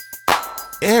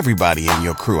Everybody in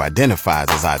your crew identifies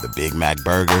as either Big Mac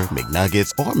Burger,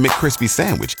 McNuggets, or McCrispy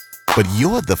Sandwich. But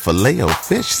you're the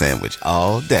Filet-O-Fish Sandwich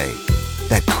all day.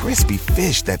 That crispy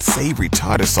fish, that savory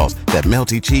tartar sauce, that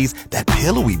melty cheese, that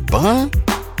pillowy bun.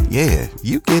 Yeah,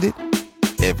 you get it.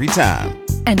 Every time.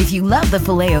 And if you love the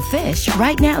Filet-O-Fish,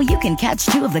 right now you can catch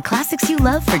two of the classics you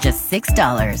love for just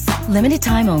 $6. Limited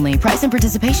time only. Price and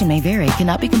participation may vary.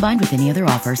 Cannot be combined with any other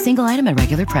offer. Single item at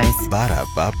regular price.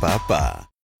 Ba-da-ba-ba-ba.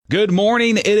 Good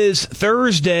morning. It is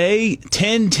Thursday,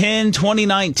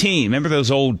 10/10/2019. Remember those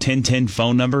old 1010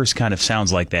 phone numbers? Kind of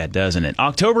sounds like that, doesn't it?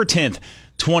 October 10th,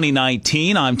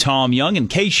 2019. I'm Tom Young. In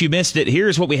case you missed it,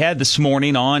 here's what we had this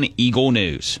morning on Eagle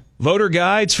News. Voter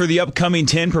guides for the upcoming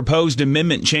 10 proposed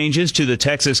amendment changes to the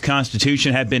Texas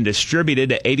Constitution have been distributed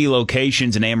to 80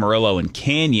 locations in Amarillo and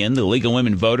Canyon. The League of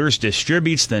Women Voters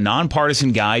distributes the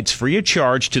nonpartisan guides free of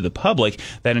charge to the public.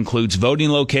 That includes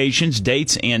voting locations,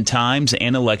 dates and times,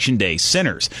 and Election Day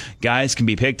centers. Guides can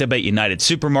be picked up at United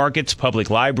Supermarkets,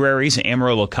 public libraries,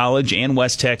 Amarillo College, and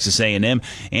West Texas A&M,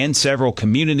 and several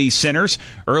community centers.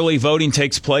 Early voting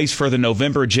takes place for the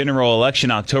November general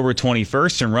election October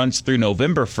 21st and runs through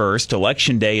November 1st.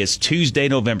 Election Day is Tuesday,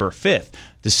 November 5th.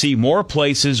 To see more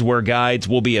places where guides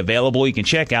will be available, you can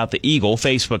check out the Eagle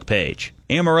Facebook page.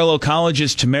 Amarillo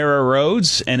College's Tamara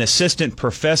Rhodes, an assistant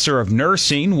professor of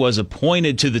nursing, was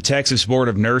appointed to the Texas Board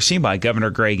of Nursing by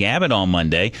Governor Greg Abbott on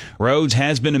Monday. Rhodes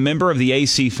has been a member of the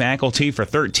AC faculty for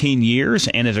 13 years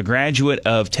and is a graduate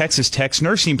of Texas Tech's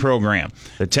nursing program.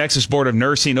 The Texas Board of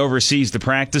Nursing oversees the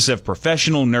practice of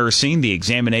professional nursing, the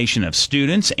examination of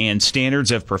students, and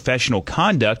standards of professional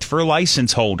conduct for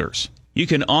license holders. You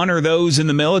can honor those in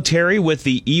the military with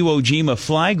the Iwo Jima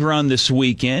Flag Run this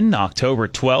weekend. October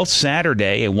 12th,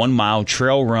 Saturday, a 1-mile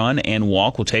trail run and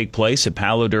walk will take place at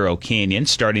Palo Duro Canyon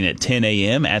starting at 10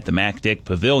 a.m. at the MacDick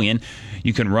Pavilion.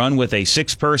 You can run with a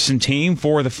 6-person team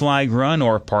for the flag run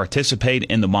or participate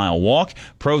in the mile walk.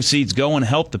 Proceeds go and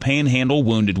help the Panhandle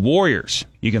Wounded Warriors.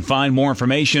 You can find more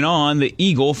information on the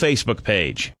Eagle Facebook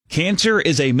page. Cancer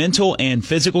is a mental and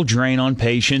physical drain on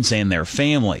patients and their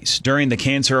families. During the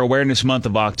Cancer Awareness Month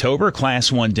of October, Class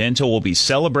 1 Dental will be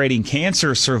celebrating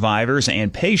cancer survivors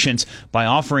and patients by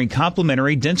offering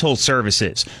complimentary dental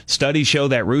services. Studies show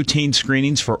that routine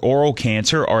screenings for oral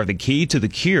cancer are the key to the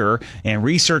cure, and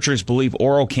researchers believe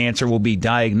oral cancer will be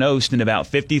diagnosed in about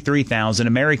 53,000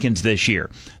 Americans this year.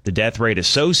 The death rate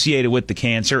associated with the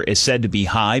cancer is said to be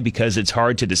high because it's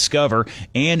hard to discover,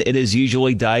 and it is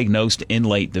usually diagnosed in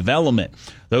late development.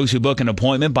 Those who book an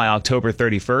appointment by October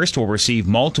 31st will receive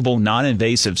multiple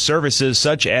non-invasive services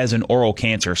such as an oral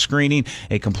cancer screening,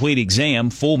 a complete exam,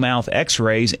 full mouth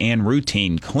x-rays, and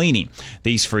routine cleaning.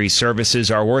 These free services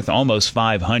are worth almost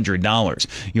 $500.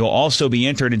 You'll also be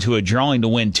entered into a drawing to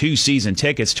win 2 season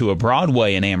tickets to a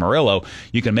Broadway in Amarillo.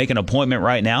 You can make an appointment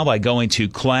right now by going to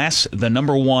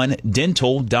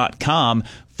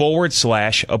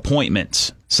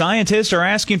class1dental.com/appointments. Scientists are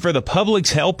asking for the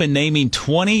public's help in naming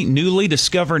 20 newly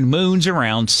discovered moons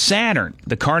around Saturn.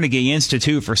 The Carnegie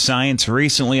Institute for Science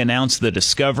recently announced the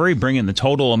discovery, bringing the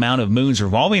total amount of moons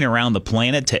revolving around the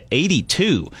planet to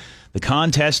 82. The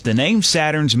contest to name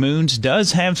Saturn's moons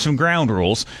does have some ground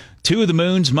rules. 2 of the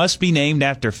moons must be named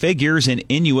after figures in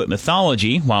Inuit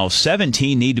mythology, while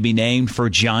 17 need to be named for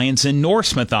giants in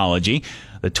Norse mythology.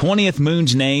 The 20th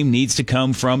moon's name needs to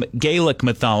come from Gaelic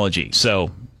mythology,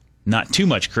 so not too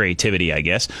much creativity, I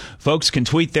guess. Folks can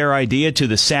tweet their idea to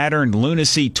the Saturn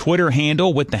Lunacy Twitter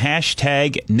handle with the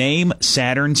hashtag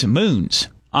 #NameSaturn'sMoons.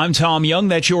 I'm Tom Young.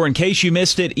 That's your In Case You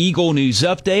Missed It Eagle News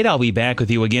Update. I'll be back with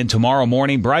you again tomorrow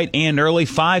morning, bright and early,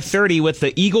 5:30 with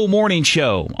the Eagle Morning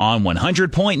Show on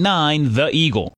 100.9 The Eagle.